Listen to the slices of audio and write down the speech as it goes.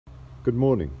Good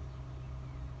morning.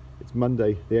 It's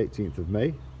Monday the 18th of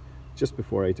May, just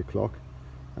before 8 o'clock,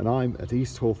 and I'm at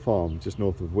East Hall Farm just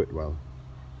north of Whitwell.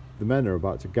 The men are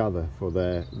about to gather for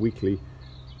their weekly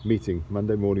meeting,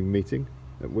 Monday morning meeting,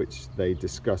 at which they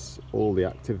discuss all the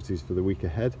activities for the week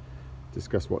ahead,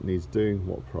 discuss what needs doing,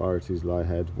 what priorities lie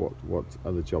ahead, what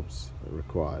other jobs are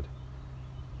required.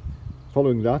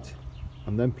 Following that,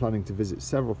 I'm then planning to visit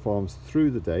several farms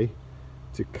through the day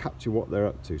to capture what they're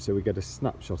up to, so we get a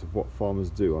snapshot of what farmers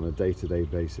do on a day-to-day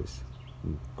basis.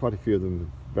 And quite a few of them have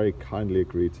very kindly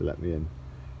agreed to let me in.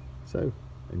 So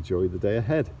enjoy the day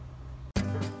ahead.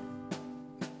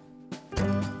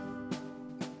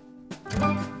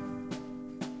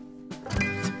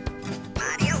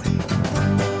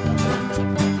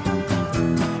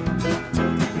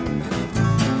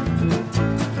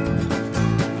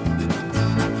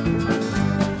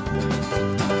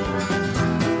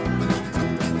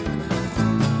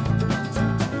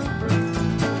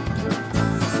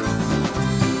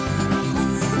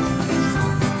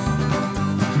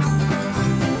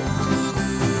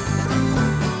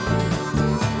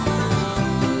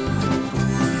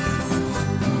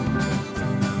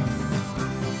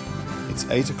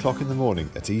 It's 8 o'clock in the morning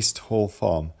at East Hall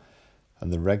Farm,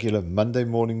 and the regular Monday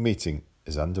morning meeting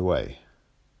is underway.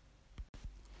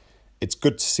 It's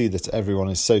good to see that everyone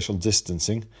is social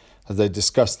distancing as they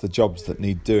discuss the jobs that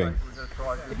need doing,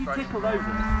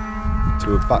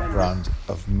 to a background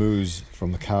of moos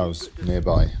from the cows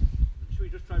nearby.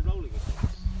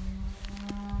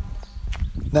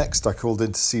 Next, I called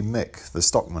in to see Mick, the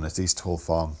stockman at East Hall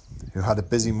Farm, who had a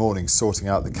busy morning sorting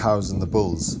out the cows and the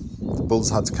bulls. The bulls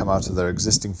had to come out of their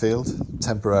existing field,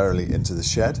 temporarily into the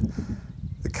shed.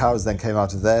 The cows then came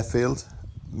out of their field,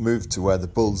 moved to where the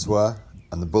bulls were,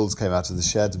 and the bulls came out of the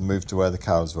shed and moved to where the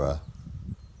cows were.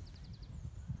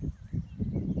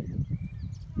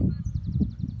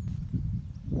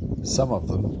 Some of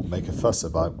them make a fuss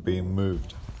about being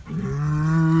moved.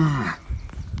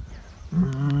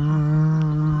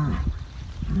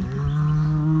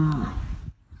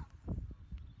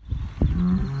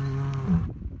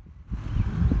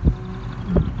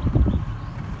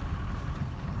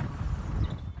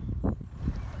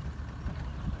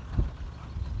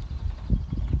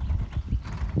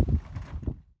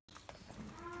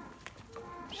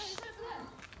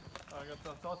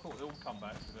 I thought they'd all come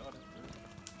back to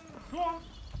it.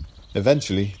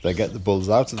 Eventually, they get the bulls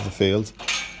out of the field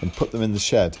and put them in the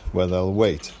shed where they'll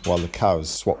wait while the cows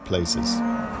swap places.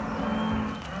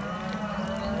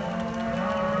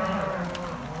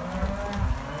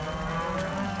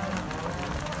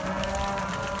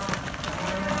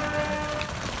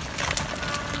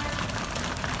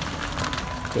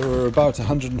 There are about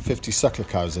 150 suckler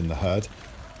cows in the herd,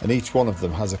 and each one of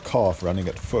them has a calf running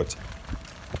at foot.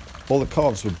 All the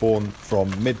calves were born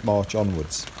from mid-March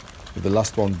onwards, with the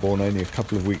last one born only a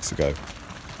couple of weeks ago,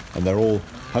 and they're all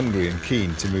hungry and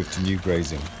keen to move to new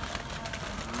grazing.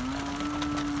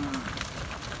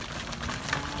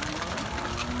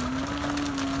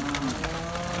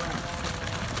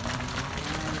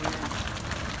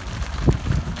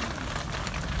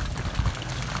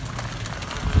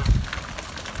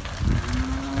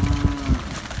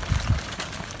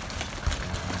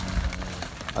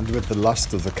 And with the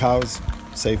last of the cows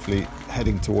safely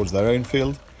heading towards their own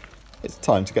field, it's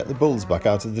time to get the bulls back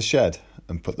out of the shed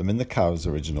and put them in the cows'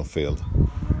 original field.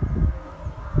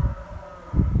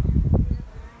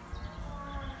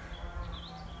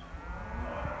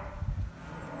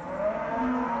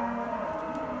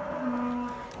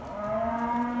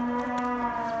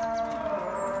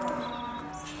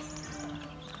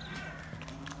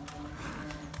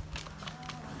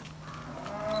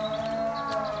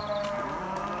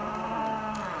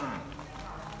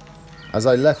 As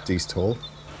I left East Hall,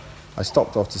 I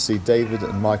stopped off to see David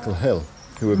and Michael Hill,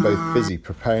 who were both busy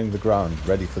preparing the ground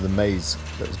ready for the maize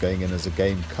that was going in as a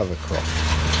game cover crop.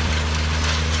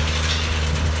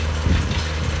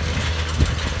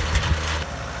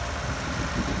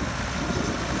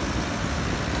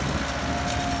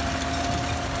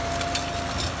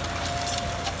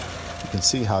 You can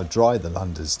see how dry the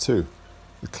land is too,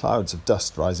 with clouds of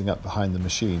dust rising up behind the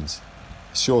machines.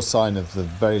 A sure sign of the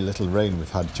very little rain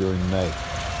we've had during May.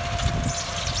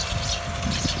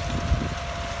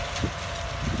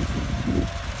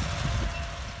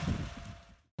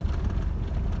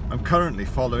 I'm currently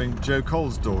following Joe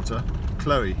Cole's daughter,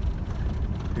 Chloe,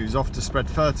 who's off to spread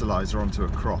fertiliser onto a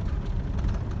crop.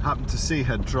 Happened to see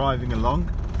her driving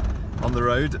along on the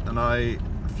road, and I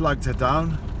flagged her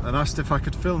down and asked if I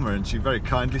could film her, and she very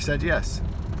kindly said yes.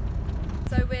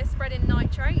 So we're spreading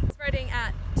nitrate, spreading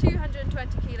at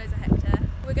 220 kilos a hectare.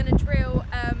 We're going to drill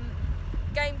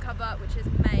game cover, which is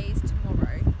maize,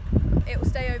 tomorrow. It will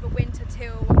stay over winter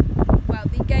till, well,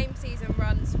 the game season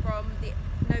runs from the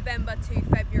November to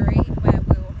February, where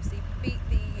we'll obviously beat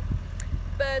the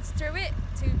birds through it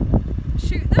to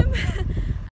shoot them.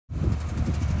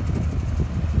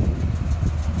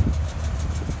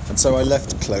 And so I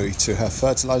left Chloe to her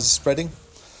fertiliser spreading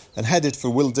and headed for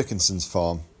Will Dickinson's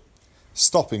farm,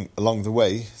 stopping along the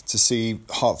way to see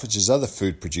Hertfordshire's other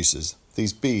food producers,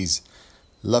 these bees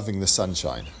loving the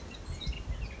sunshine.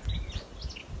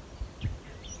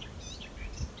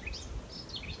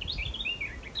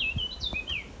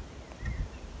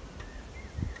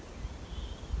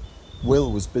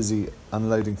 Will was busy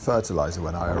unloading fertiliser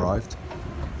when I arrived,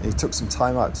 and he took some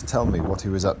time out to tell me what he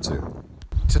was up to.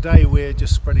 Today we're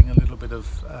just spreading a little bit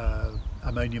of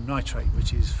ammonium nitrate,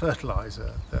 which is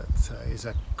fertiliser that is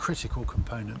a critical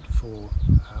component for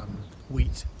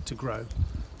wheat to grow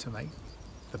to make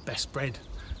the best bread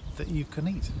that you can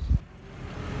eat.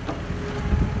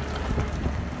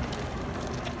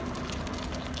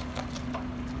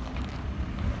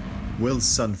 Will's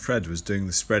son Fred was doing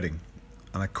the spreading,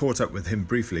 and I caught up with him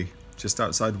briefly just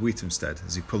outside Wheatamstead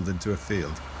as he pulled into a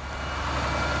field.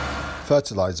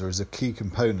 Fertiliser is a key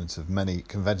component of many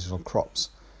conventional crops,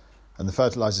 and the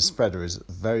fertiliser spreader is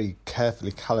very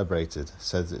carefully calibrated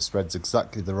so that it spreads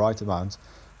exactly the right amount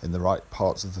in the right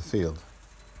parts of the field.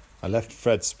 I left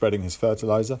Fred spreading his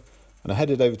fertiliser and I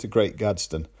headed over to Great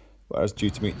Gadsden, where I was due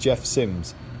to meet Jeff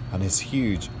Sims and his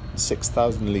huge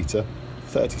 6,000 litre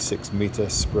 36 metre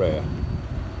sprayer.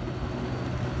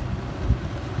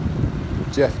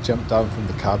 Jeff jumped down from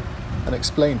the cab and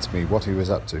explained to me what he was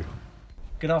up to.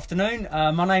 Good afternoon,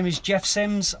 my name is Jeff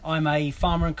Sims. I'm a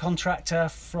farmer and contractor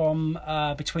from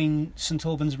between St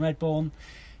Albans and Redbourne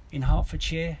in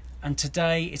Hertfordshire, and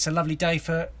today it's a lovely day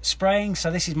for spraying, so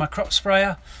this is my crop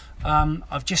sprayer.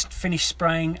 I've just finished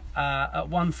spraying at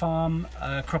one farm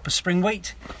a crop of spring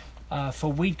wheat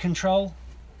for weed control.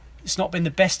 It's not been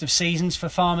the best of seasons for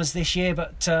farmers this year,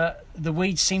 but the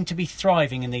weeds seem to be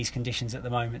thriving in these conditions at the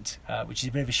moment, which is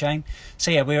a bit of a shame. So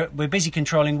yeah, we're busy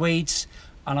controlling weeds,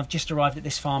 and I've just arrived at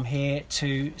this farm here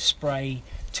to spray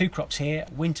two crops here,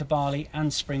 winter barley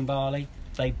and spring barley.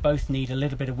 They both need a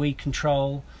little bit of weed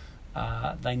control.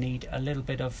 They need a little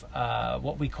bit of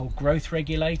what we call growth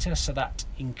regulator, so that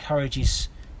encourages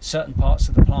certain parts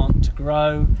of the plant to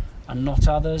grow and not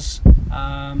others.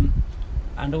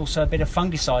 And also a bit of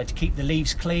fungicide to keep the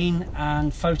leaves clean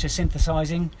and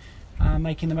photosynthesizing,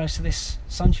 making the most of this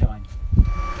sunshine.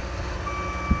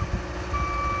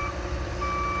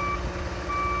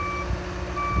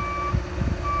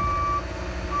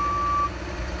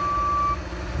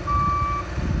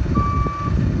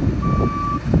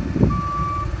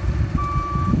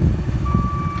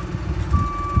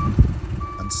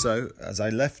 And so, as I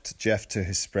left Jeff to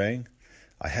his spraying,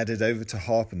 I headed over to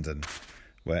Harpenden,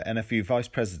 where NFU Vice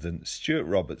President Stuart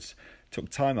Roberts took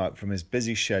time out from his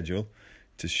busy schedule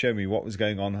to show me what was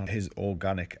going on at his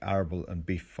organic arable and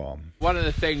beef farm. One of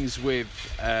the things with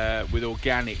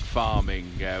organic farming,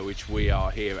 which we are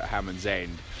here at Hammond's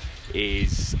End,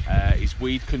 is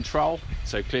weed control.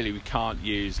 So clearly we can't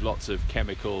use lots of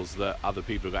chemicals that other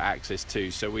people have got access to,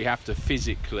 so we have to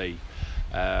physically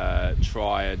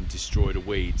try and destroy the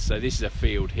weeds. So this is a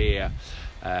field here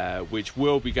which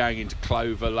will be going into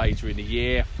clover later in the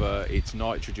year for its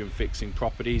nitrogen fixing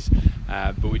properties,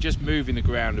 but we're just moving the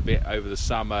ground a bit over the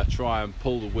summer, try and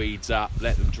pull the weeds up,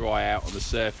 let them dry out on the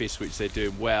surface, which they're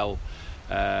doing well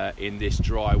in this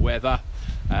dry weather,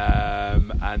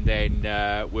 and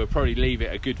then we'll probably leave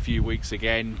it a good few weeks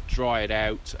again, dry it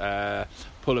out,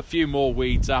 pull a few more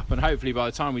weeds up, and hopefully by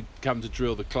the time we come to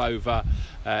drill the clover,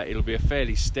 it'll be a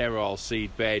fairly sterile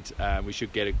seed bed. We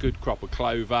should get a good crop of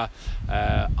clover,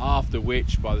 after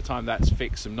which, by the time that's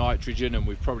fixed some nitrogen and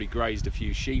we've probably grazed a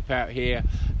few sheep out here,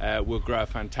 we'll grow a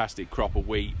fantastic crop of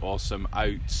wheat or some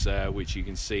oats, which you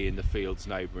can see in the fields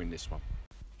neighbouring this one.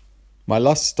 My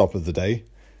last stop of the day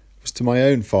was to my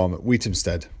own farm at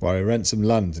Wheatamstead, where I rent some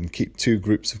land and keep two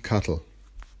groups of cattle.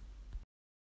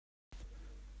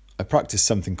 I practice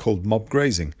something called mob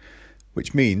grazing,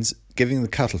 which means giving the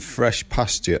cattle fresh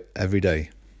pasture every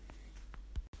day.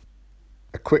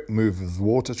 A quick move of the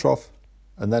water trough,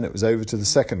 and then it was over to the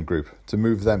second group to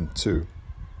move them too.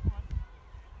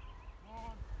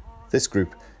 This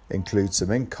group includes some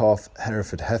in-calf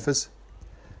Hereford heifers,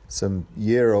 some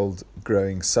year-old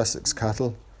growing Sussex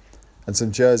cattle, and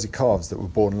some Jersey calves that were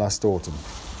born last autumn.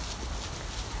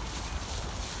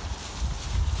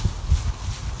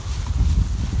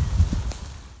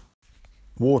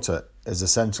 Water is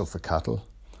essential for cattle,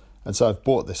 and so I've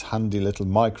bought this handy little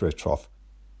micro trough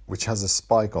which has a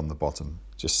spike on the bottom.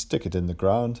 Just stick it in the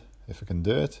ground, if I can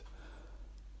do it,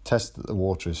 test that the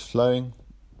water is flowing,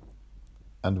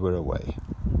 and we're away.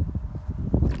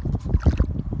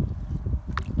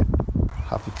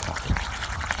 Happy tapping.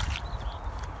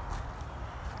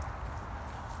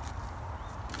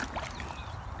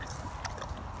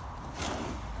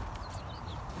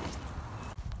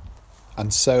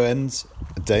 And so ends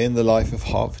a day in the life of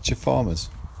Hertfordshire farmers.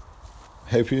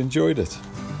 Hope you enjoyed it.